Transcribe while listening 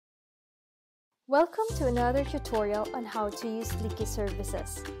Welcome to another tutorial on how to use Lykke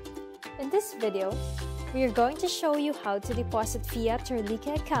services. In this video, we are going to show you how to deposit fiat to your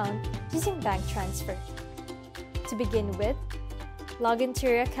Lykke account using bank transfer. To begin with, log into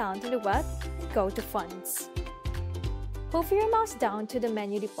your account on the web and go to Funds. Hover your mouse down to the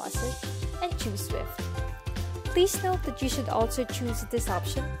menu Deposit and choose SWIFT. Please note that you should also choose this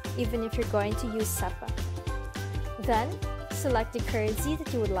option even if you're going to use SEPA. Then, select the currency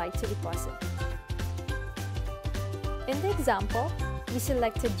that you would like to deposit. In the example, we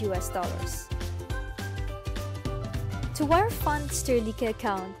selected US dollars. To wire funds to your Lykke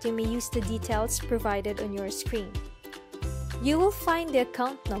account, you may use the details provided on your screen. You will find the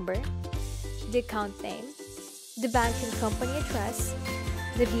account number, the account name, the bank and company address,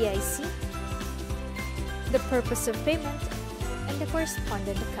 the BIC, the purpose of payment, and the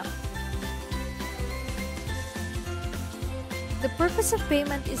correspondent account. The purpose of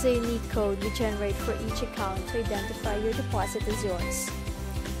payment is a unique code we generate for each account to identify your deposit as yours.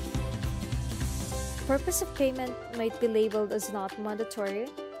 Purpose of payment might be labeled as not mandatory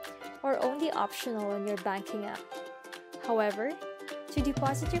or only optional on your banking app. However, to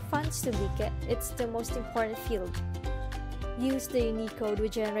deposit your funds to Lykke, it's the most important field. Use the unique code we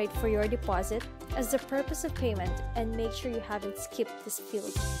generate for your deposit as the purpose of payment and make sure you haven't skipped this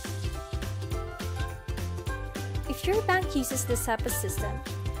field. If your bank uses the SEPA system,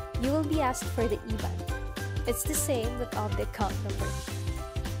 you will be asked for the IBAN. It's the same with all the account number.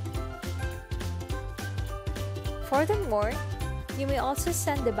 Furthermore, you may also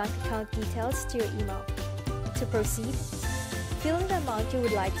send the bank account details to your email. To proceed, fill in the amount you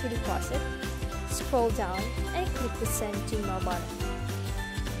would like to deposit, scroll down, and click the Send to Email button.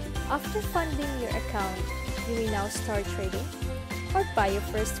 After funding your account, you may now start trading or buy your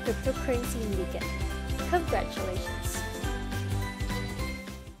first cryptocurrency in Lykke. Congratulations!